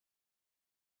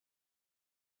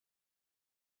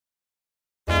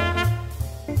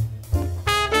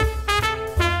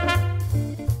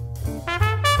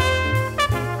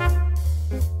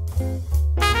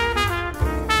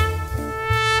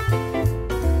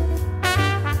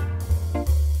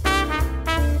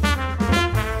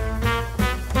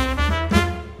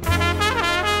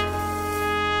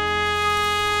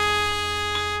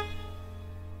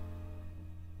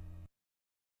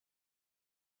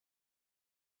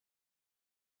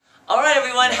Alright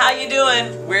everyone, how you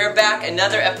doing? We're back,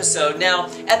 another episode. Now,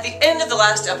 at the end of the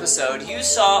last episode, you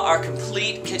saw our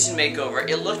complete kitchen makeover.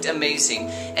 It looked amazing,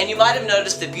 and you might have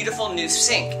noticed the beautiful new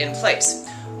sink in place.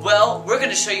 Well, we're going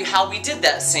to show you how we did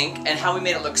that sink and how we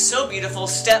made it look so beautiful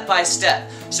step by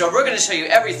step. So we're going to show you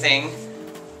everything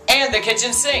and the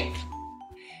kitchen sink.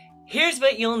 Here's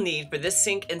what you'll need for this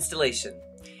sink installation.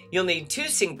 You'll need 2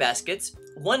 sink baskets,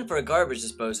 1 for a garbage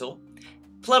disposal,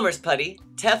 plumber's putty,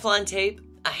 Teflon tape,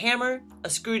 a hammer, a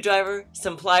screwdriver,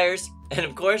 some pliers, and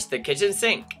of course the kitchen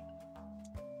sink.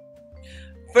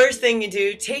 First thing you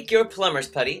do, take your plumber's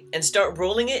putty and start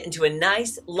rolling it into a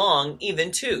nice, long, even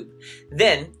tube.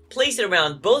 Then, place it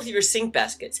around both of your sink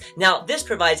baskets. Now, this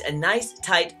provides a nice,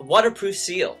 tight, waterproof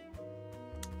seal.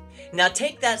 Now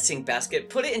take that sink basket,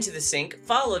 put it into the sink,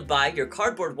 followed by your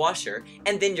cardboard washer,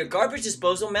 and then your garbage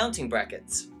disposal mounting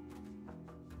brackets.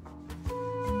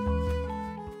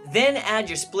 Then add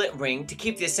your split ring to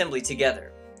keep the assembly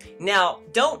together. Now,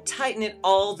 don't tighten it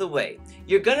all the way.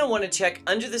 You're going to want to check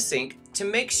under the sink to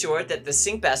make sure that the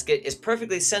sink basket is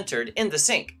perfectly centered in the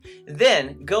sink.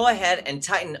 Then, go ahead and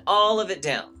tighten all of it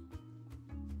down.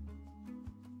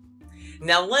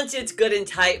 Now, once it's good and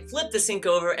tight, flip the sink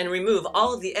over and remove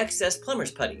all of the excess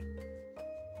plumber's putty.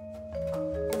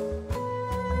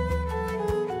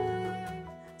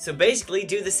 So basically,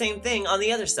 do the same thing on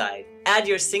the other side. Add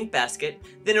your sink basket,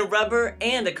 then a rubber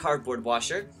and a cardboard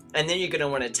washer, and then you're going to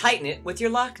want to tighten it with your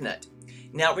lock nut.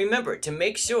 Now remember to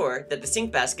make sure that the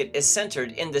sink basket is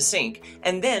centered in the sink,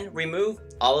 and then remove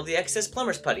all of the excess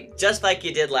plumber's putty, just like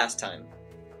you did last time.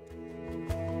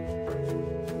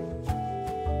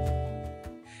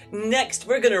 Next,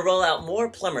 we're going to roll out more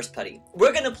plumber's putty.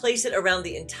 We're going to place it around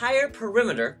the entire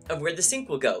perimeter of where the sink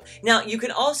will go. Now, you can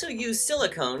also use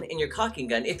silicone in your caulking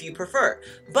gun if you prefer,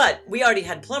 but we already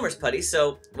had plumber's putty,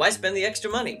 so why spend the extra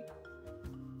money?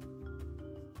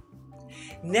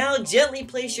 Now, gently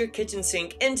place your kitchen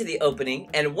sink into the opening,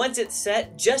 and once it's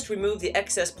set, just remove the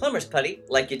excess plumber's putty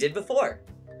like you did before.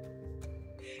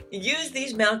 Use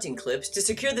these mounting clips to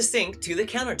secure the sink to the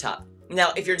countertop.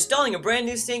 Now, if you're installing a brand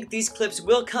new sink, these clips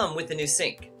will come with the new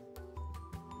sink.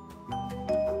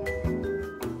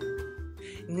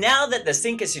 Now that the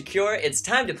sink is secure, it's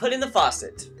time to put in the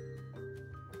faucet.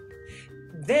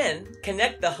 Then,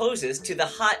 connect the hoses to the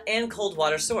hot and cold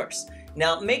water source.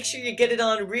 Now, make sure you get it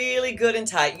on really good and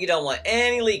tight. You don't want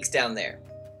any leaks down there.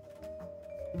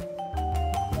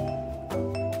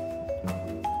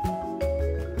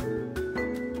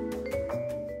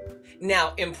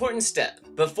 Now, important step.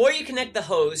 Before you connect the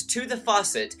hose to the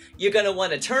faucet, you're going to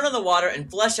want to turn on the water and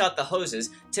flush out the hoses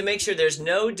to make sure there's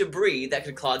no debris that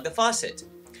could clog the faucet.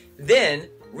 Then,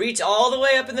 reach all the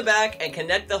way up in the back and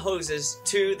connect the hoses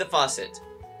to the faucet.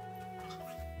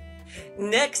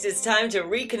 Next, it's time to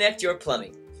reconnect your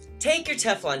plumbing. Take your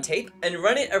Teflon tape and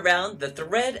run it around the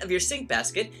thread of your sink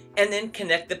basket and then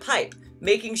connect the pipe,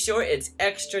 making sure it's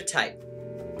extra tight.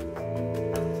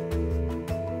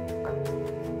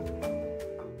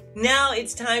 Now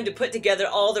it's time to put together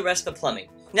all the rest of the plumbing.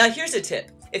 Now here's a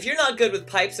tip. If you're not good with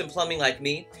pipes and plumbing like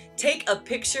me, take a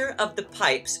picture of the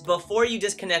pipes before you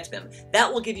disconnect them.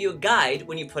 That will give you a guide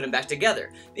when you put them back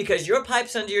together, because your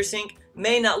pipes under your sink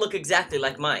may not look exactly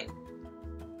like mine.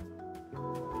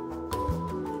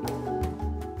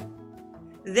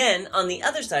 Then, on the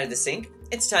other side of the sink,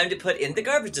 it's time to put in the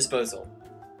garbage disposal.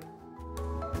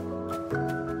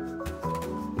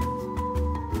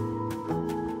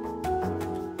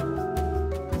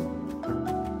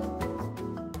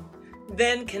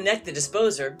 Then connect the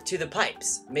disposer to the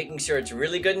pipes, making sure it's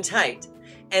really good and tight,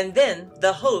 and then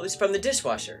the hose from the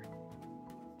dishwasher.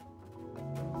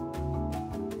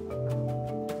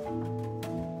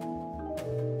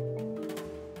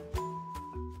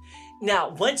 Now,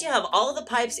 once you have all of the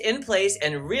pipes in place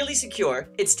and really secure,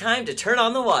 it's time to turn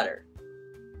on the water.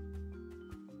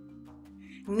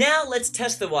 Now let's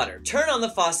test the water. Turn on the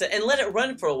faucet and let it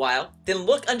run for a while, then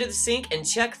look under the sink and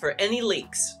check for any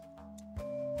leaks.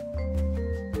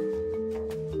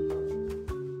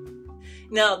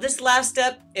 Now, this last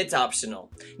step, it's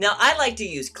optional. Now, I like to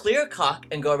use clear caulk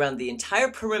and go around the entire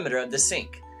perimeter of the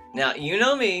sink. Now, you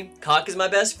know me, caulk is my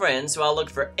best friend, so I'll look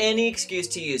for any excuse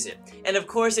to use it. And of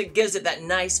course, it gives it that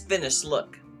nice finished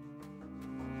look.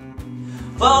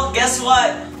 Well, guess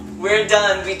what? We're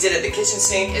done. We did it. The kitchen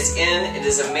sink is in. It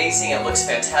is amazing. It looks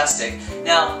fantastic.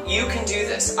 Now, you can do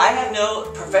this. I have no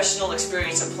professional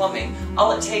experience in plumbing.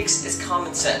 All it takes is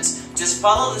common sense. Just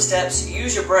follow the steps,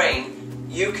 use your brain.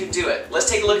 You can do it. Let's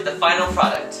take a look at the final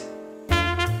product.